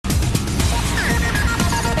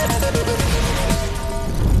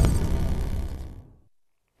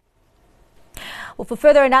Well, for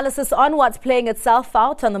further analysis on what's playing itself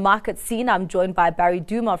out on the market scene, I'm joined by Barry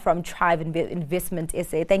Dumas from Trive Investment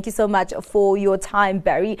SA. Thank you so much for your time,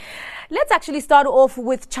 Barry. Let's actually start off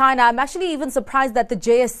with China. I'm actually even surprised that the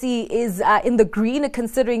JSE is in the green,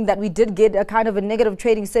 considering that we did get a kind of a negative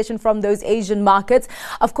trading session from those Asian markets.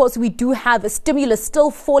 Of course, we do have a stimulus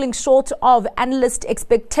still falling short of analyst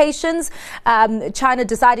expectations. China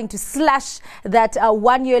deciding to slash that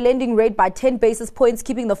one-year lending rate by 10 basis points,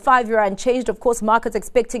 keeping the 5-year unchanged. Of course, markets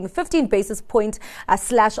expecting 15 basis point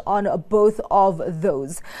slash on both of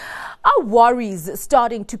those. Are worries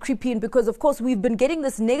starting to creep in? Because, of course, we've been getting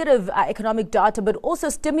this negative economic data, but also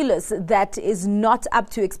stimulus that is not up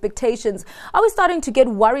to expectations. Are we starting to get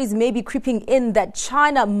worries maybe creeping in that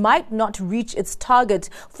China might not reach its target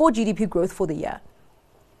for GDP growth for the year?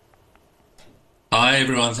 Hi,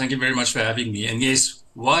 everyone. Thank you very much for having me. And yes,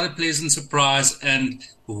 what a pleasant surprise, and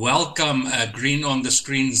welcome green on the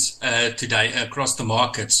screens today across the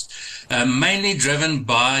markets. Mainly driven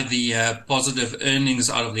by the positive earnings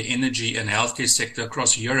out of the energy and healthcare sector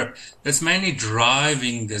across Europe. That's mainly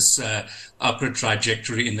driving this upward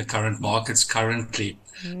trajectory in the current markets currently.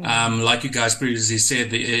 Like you guys previously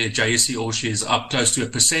said, the JSE All Shares up close to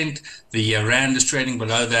 1%. The Rand is trading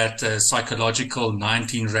below that psychological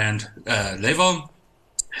 19 Rand level.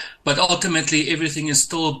 But ultimately, everything is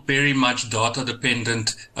still very much data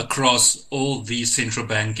dependent across all these central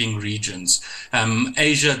banking regions.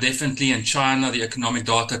 Asia, definitely, and China, the economic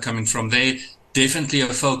data coming from there, definitely a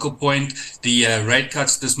focal point. The rate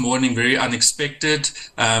cuts this morning, very unexpected,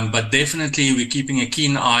 but definitely we're keeping a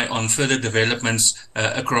keen eye on further developments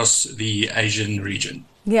across the Asian region.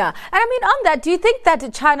 Yeah. And I mean, on that, do you think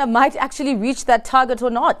that China might actually reach that target or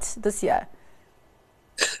not this year?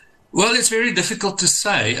 Well, it's very difficult to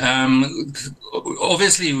say.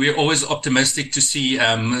 Obviously, we're always optimistic to see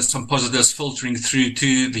some positives filtering through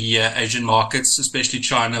to the Asian markets, especially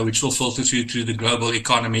China, which will filter through to the global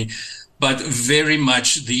economy. But very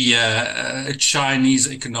much the Chinese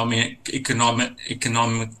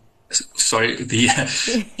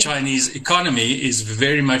Chinese economy is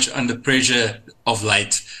very much under pressure of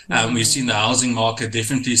late. We've seen the housing market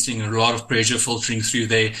definitely seeing a lot of pressure filtering through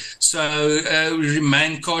there. So we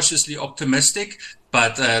remain cautiously optimistic,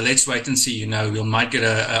 but let's wait and see. We might get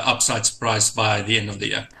a upside surprise by the end of the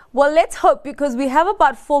year. Well, let's hope, because we have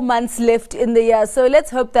about 4 months left in the year. So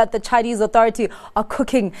let's hope that the Chinese authorities are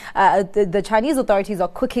cooking. The Chinese authorities are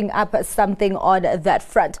cooking up something on that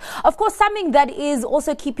front. Of course, something that is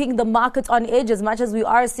also keeping the markets on edge, as much as we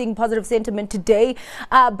are seeing positive sentiment today.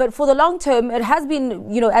 But for the long term, it has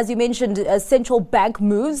been, as you mentioned, central bank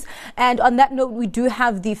moves. And on that note, we do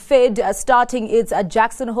have the Fed starting its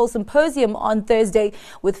Jackson Hole Symposium on Thursday,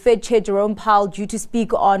 with Fed Chair Jerome Powell due to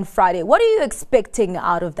speak on Friday. What are you expecting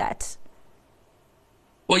out of that?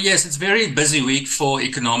 Well, yes, it's a very busy week for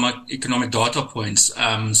economic data points.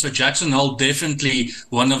 So Jackson Hole definitely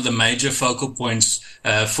one of the major focal points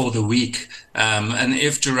for the week. And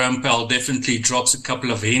if Jerome Powell definitely drops a couple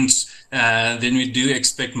of hints, then we do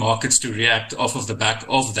expect markets to react off of the back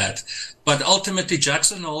of that. But ultimately,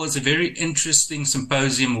 Jackson Hole is a very interesting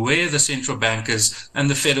symposium where the central bankers and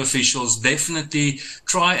the Fed officials definitely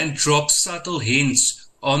try and drop subtle hints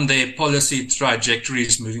on their policy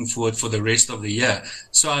trajectories moving forward for the rest of the year.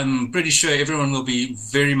 So I'm pretty sure everyone will be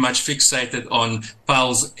very much fixated on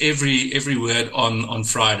Powell's every word on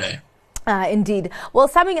Friday. Indeed. Well,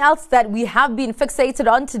 something else that we have been fixated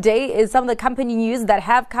on today is some of the company news that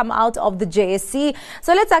have come out of the JSE.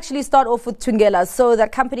 So let's actually start off with Thungela. So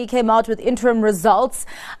that company came out with interim results,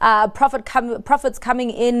 profits coming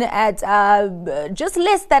in at just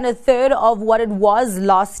less than a third of what it was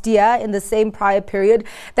last year in the same prior period.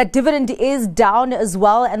 That dividend is down as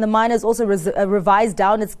well, and the mine has also revised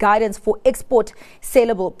down its guidance for export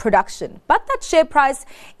saleable production. But that share price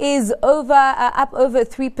is up over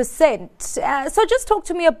 3%. So just talk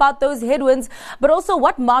to me about those headwinds, but also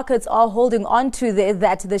what markets are holding on to there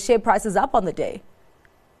that the share price is up on the day.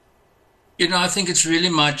 I think it's really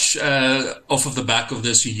much off of the back of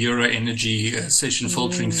this Euro energy session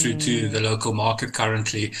filtering through to the local market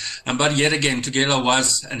currently. But yet again, Thungela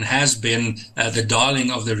was and has been the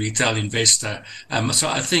darling of the retail investor. So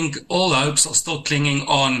I think all hopes are still clinging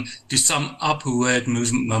on to some upward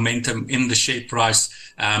momentum in the share price.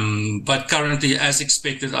 But currently, as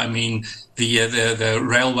expected, the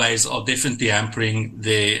railways are definitely hampering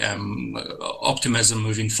their optimism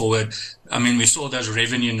moving forward. We saw those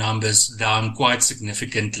revenue numbers down quite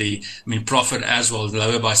significantly. Profit as well,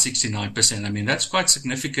 lower by 69%. That's quite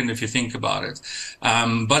significant if you think about it.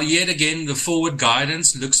 But yet again, the forward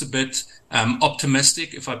guidance looks a bit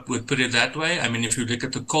optimistic, if I would put it that way. I mean, if you look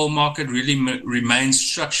at the coal market, really remains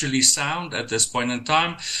structurally sound at this point in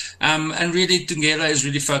time. And really, Thungela is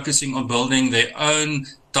really focusing on building their own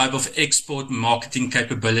type of export marketing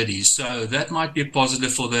capabilities. So that might be a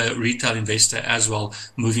positive for the retail investor as well,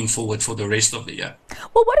 moving forward for the rest of the year.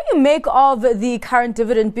 Well, what do you make of the current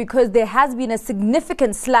dividend? Because there has been a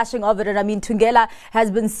significant slashing of it. And I mean, Thungela has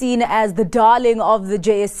been seen as the darling of the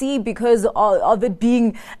JSE because of it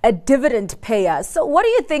being a dividend payer. So what are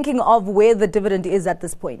you thinking of where the dividend is at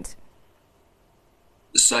this point?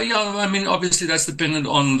 So, yeah, I mean, obviously that's dependent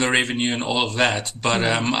on the revenue and all of that. But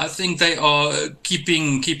I think they are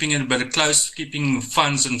keeping it a bit close, keeping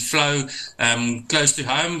funds and flow close to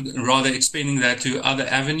home, rather expanding that to other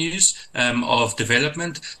avenues of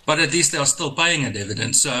development. But at least they are still paying a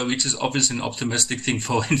dividend, so which is obviously an optimistic thing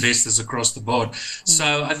for investors across the board.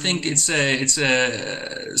 So I think it's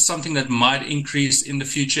something that might increase in the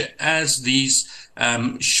future as these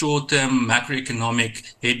short-term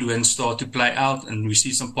macroeconomic headwinds start to play out, and we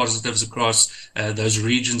see some positives across those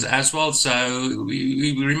regions as well. So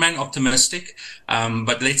we remain optimistic,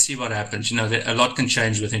 but let's see what happens. You know, a lot can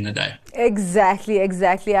change within a day. Exactly.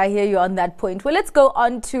 I hear you on that point. Well, let's go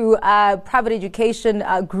on to private education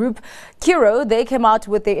group Curro. They came out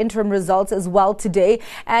with their interim results as well today.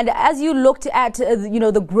 And as you looked at,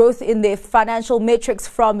 the growth in their financial metrics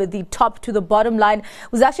from the top to the bottom line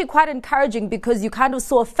was actually quite encouraging, because you kind of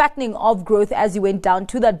saw a fattening of growth as you went down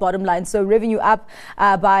to that bottom line. So revenue up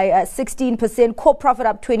by 16%, core profit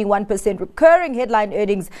up 21%, recurring headline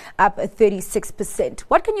earnings up 36%.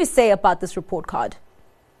 What can you say about this report card?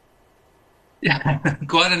 Yeah,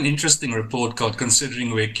 quite an interesting report card,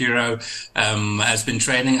 considering where Curro has been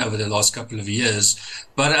trading over the last couple of years.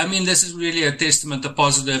 But I mean, this is really a testament to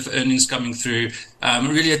positive earnings coming through,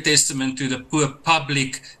 really a testament to the poor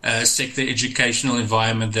public sector educational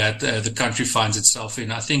environment that the country finds itself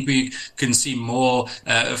in. I think we can see more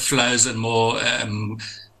flows and more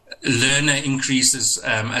learner increases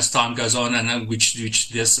as time goes on, and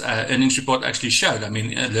which this earnings report actually showed. I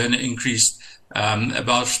mean, learner increased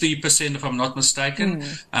about 3%, if I'm not mistaken.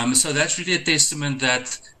 So that's really a testament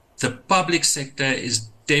that the public sector is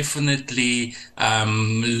definitely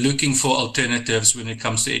looking for alternatives when it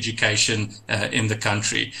comes to education in the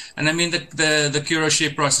country. And I mean, the Curro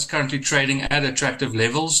share price is currently trading at attractive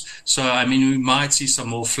levels. So, I mean, we might see some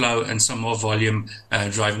more flow and some more volume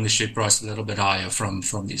driving the share price a little bit higher from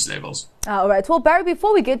these levels. All right. Well, Barry,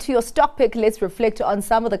 before we get to your stock pick, let's reflect on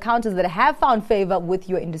some of the counters that have found favor with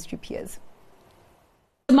your industry peers.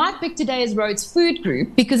 My pick today is Rhodes Food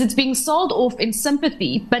Group, because it's being sold off in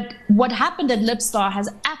sympathy. But what happened at Libstar has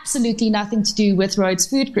absolutely nothing to do with Rhodes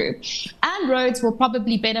Food Group. And Rhodes will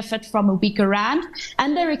probably benefit from a weaker rand,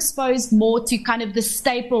 and they're exposed more to kind of the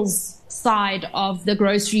staples side of the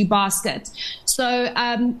grocery basket. So,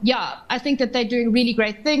 I think that they're doing really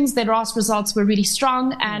great things. Their last results were really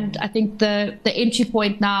strong, and I think the entry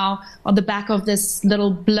point now on the back of this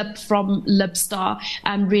little blip from Libstar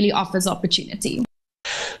really offers opportunity.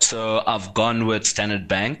 So I've gone with Standard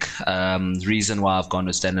Bank. Reason why I've gone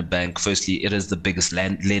with Standard Bank: firstly, it is the biggest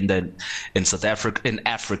lender in South Africa, in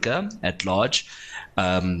Africa at large.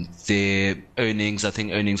 Their earnings, I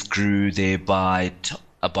think earnings grew there by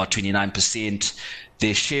about 29%.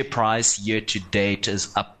 Their share price year to date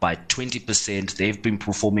is up by 20%. They've been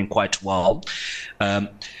performing quite well.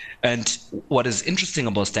 And what is interesting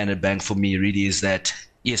about Standard Bank for me really is that,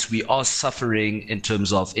 yes, we are suffering in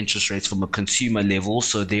terms of interest rates from a consumer level.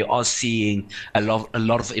 So they are seeing a lot of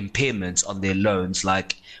impairments on their loans,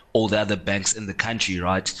 like all the other banks in the country,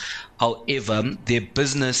 right? However, their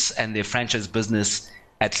business and their franchise business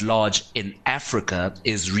at large in Africa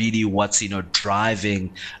is really what's,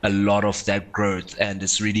 driving a lot of that growth. And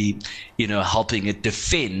it's really, helping it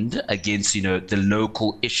defend against, the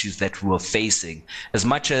local issues that we're facing. As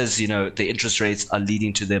much as, the interest rates are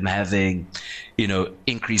leading to them having,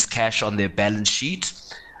 increased cash on their balance sheet,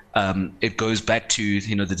 it goes back to,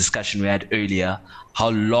 the discussion we had earlier. How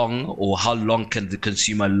long can the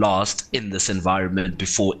consumer last in this environment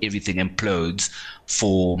before everything implodes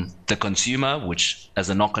for the consumer, which as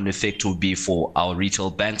a knock-on effect will be for our retail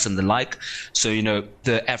banks and the like. So,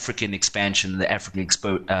 the African expansion, the African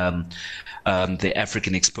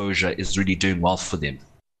exposure is really doing well for them.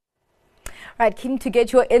 Right, keen to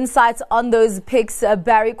get your insights on those picks,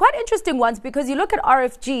 Barry. Quite interesting ones because you look at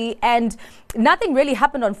RFG and nothing really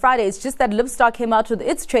happened on Friday. It's just that Libstar came out with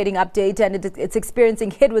its trading update and it's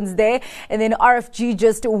experiencing headwinds there. And then RFG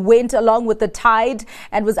just went along with the tide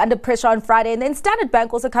and was under pressure on Friday. And then Standard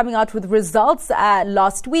Bank also coming out with results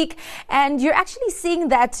last week. And you're actually seeing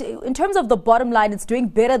that in terms of the bottom line, it's doing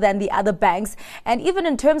better than the other banks. And even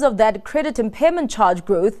in terms of that credit impairment charge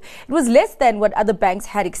growth, it was less than what other banks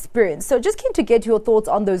had experienced. So just keen to get your thoughts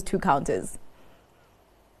on those two counters.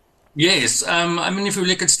 Yes, I mean, if we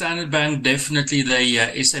look at Standard Bank, definitely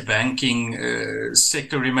the SA banking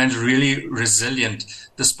sector remains really resilient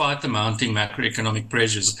despite the mounting macroeconomic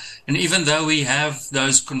pressures. And even though we have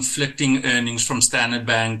those conflicting earnings from Standard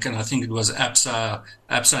Bank, and I think it was Absa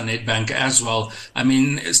Nedbank as well, I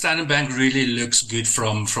mean, Standard Bank really looks good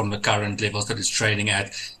from the current levels that it's trading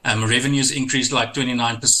at. Revenues increased like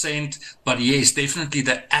 29%, but yes, definitely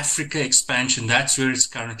the Africa expansion, that's where it's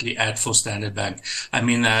currently at for Standard Bank. I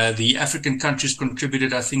mean, the African countries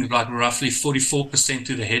contributed, I think, like roughly 44%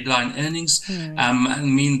 to the headline earnings. I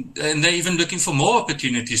mean, and they're even looking for more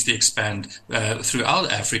opportunities to expand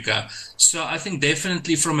throughout Africa. So I think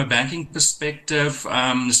definitely from a banking perspective,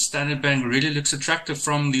 Standard Bank really looks attractive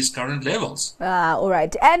from these current levels. All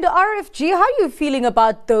right. And RFG, how are you feeling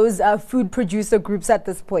about those food producer groups at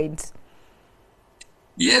this point?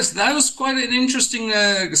 Yes, that was quite an interesting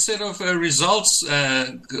set of results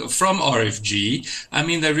from RFG. I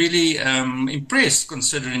mean, they're really impressed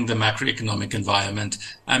considering the macroeconomic environment.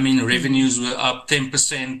 I mean, revenues were up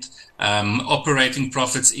 10%. Operating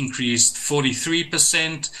profits increased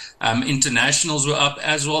 43%. Internationals were up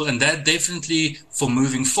as well. And that definitely, for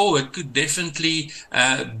moving forward, could definitely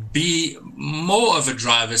be more of a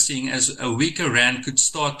driver, seeing as a weaker rand could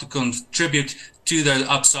start to contribute to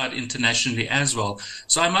the upside internationally as well.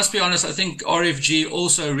 So I must be honest, I think RFG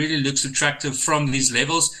also really looks attractive from these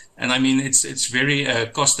levels. And I mean, it's very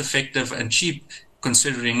cost effective and cheap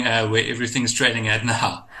considering where everything's trading at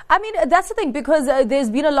now. I mean, that's the thing, because there's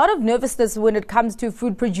been a lot of nervousness when it comes to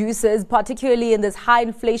food producers, particularly in this high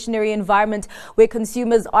inflationary environment where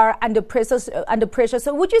consumers are under pressure.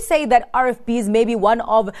 So would you say that RFB is maybe one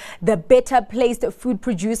of the better placed food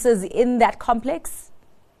producers in that complex?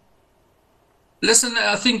 Listen,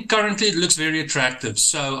 I think currently it looks very attractive.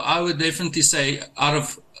 So I would definitely say out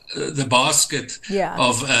of the basket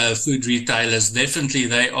of food retailers, definitely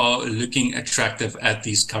they are looking attractive at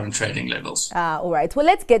these current trading levels. All right. Well,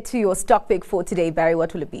 let's get to your stock pick for today, Barry.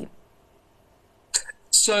 What will it be?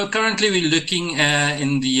 So currently we're looking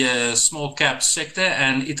in the small cap sector,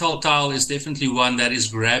 and Italtile is definitely one that is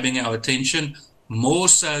grabbing our attention, more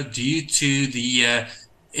so due to the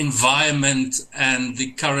environment and the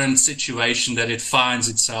current situation that it finds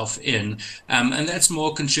itself in. And that's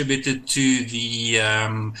more contributed to the,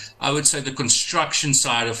 I would say, the construction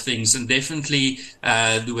side of things, and definitely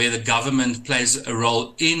where the government plays a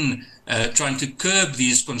role in trying to curb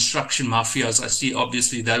these construction mafias. I see,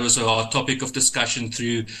 obviously, that was our topic of discussion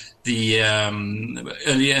through the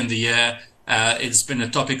earlier in the year. It's been a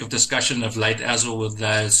topic of discussion of late as well, with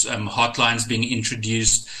those hotlines being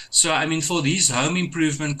introduced. So, I mean, for these home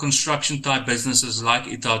improvement construction type businesses like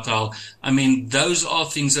Italtile, I mean, those are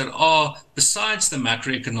things that are, besides the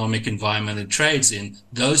macroeconomic environment it trades in,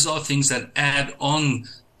 those are things that add on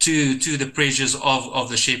to the pressures of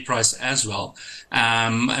the share price as well.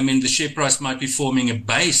 I mean, the share price might be forming a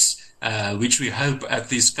base, which we hope at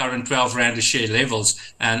these current 12 Rand a share levels.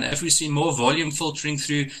 And if we see more volume filtering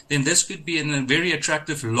through, then this could be a very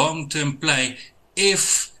attractive long-term play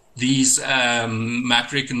if these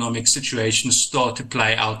macroeconomic situations start to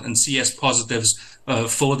play out and see as positives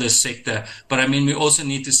for this sector. But I mean, we also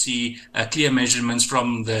need to see clear measurements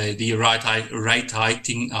from the rate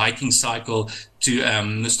hiking cycle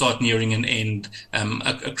to start nearing an end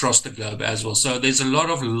across the globe as well. So there's a lot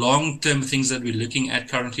of long-term things that we're looking at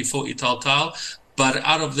currently for Italtile. But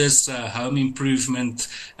out of this home improvement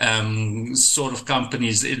sort of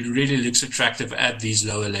companies, it really looks attractive at these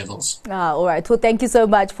lower levels. All right. Well, thank you so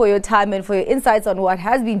much for your time and for your insights on what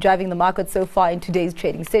has been driving the market so far in today's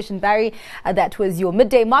trading session, Barry. That was your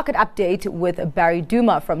midday market update with Barry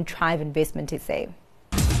Dumas from Trive Investment SA.